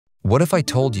What if I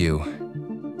told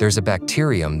you there's a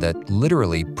bacterium that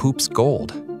literally poops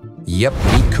gold? Yep,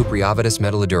 meet Cupriavitis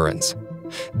metallodurans.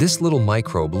 This little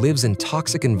microbe lives in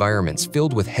toxic environments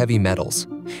filled with heavy metals,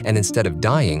 and instead of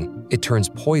dying, it turns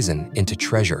poison into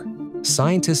treasure.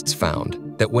 Scientists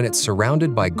found that when it's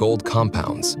surrounded by gold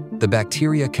compounds, the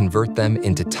bacteria convert them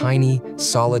into tiny,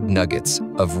 solid nuggets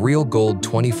of real gold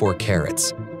 24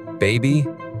 carats. Baby,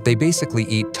 they basically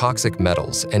eat toxic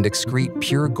metals and excrete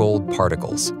pure gold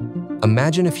particles.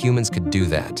 Imagine if humans could do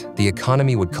that, the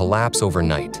economy would collapse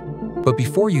overnight. But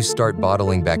before you start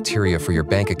bottling bacteria for your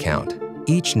bank account,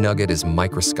 each nugget is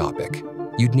microscopic.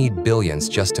 You'd need billions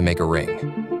just to make a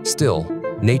ring. Still,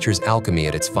 nature's alchemy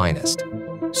at its finest.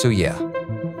 So yeah,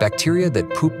 bacteria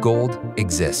that poop gold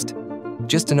exist.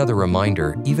 Just another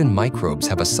reminder, even microbes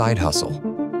have a side hustle.